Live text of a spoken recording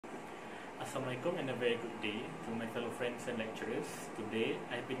Assalamualaikum and a very good day to my fellow friends and lecturers. Today,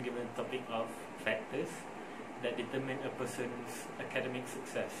 I've been given the topic of factors that determine a person's academic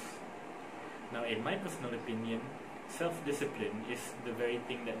success. Now, in my personal opinion, self-discipline is the very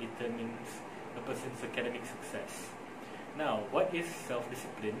thing that determines a person's academic success. Now, what is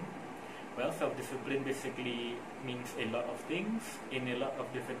self-discipline? Well, self-discipline basically means a lot of things in a lot of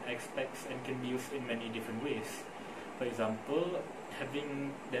different aspects and can be used in many different ways. For example, having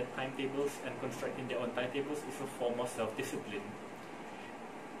their timetables and constructing their own timetables is a form of self-discipline.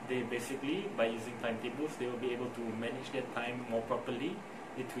 They basically, by using timetables, they will be able to manage their time more properly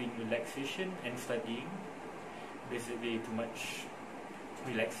between relaxation and studying. Basically, too much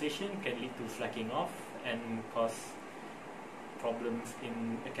relaxation can lead to slacking off and cause problems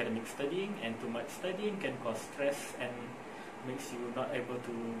in academic studying, and too much studying can cause stress and makes you not able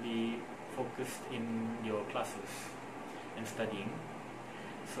to be focused in your classes and studying.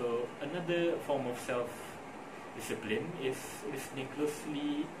 So another form of self-discipline is listening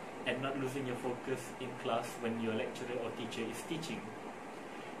closely and not losing your focus in class when your lecturer or teacher is teaching.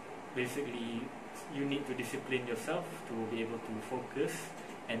 Basically, you need to discipline yourself to be able to focus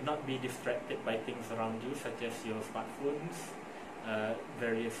and not be distracted by things around you, such as your smartphones,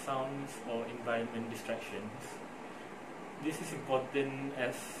 various sounds or environment distractions. This is important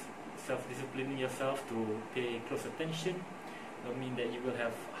as self-disciplining yourself to pay close attention. Will mean that you will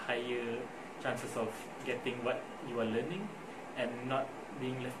have higher chances of getting what you are learning and not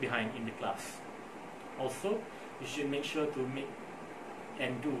being left behind in the class. Also, you should make sure to make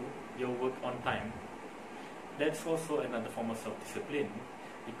and do your work on time. That's also another form of self-discipline,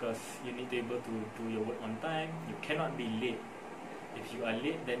 because you need to be able to do your work on time. You cannot be late. If you are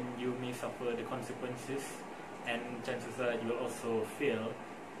late, then you may suffer the consequences, and chances are you will also fail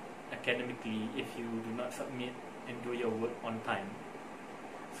academically if you do not submit and do your work on time.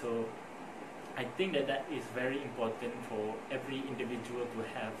 So I think that is very important for every individual to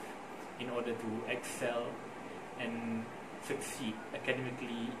have in order to excel and succeed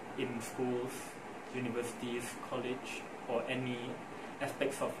academically in schools, universities, college, or any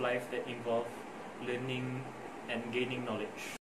aspects of life that involve learning and gaining knowledge.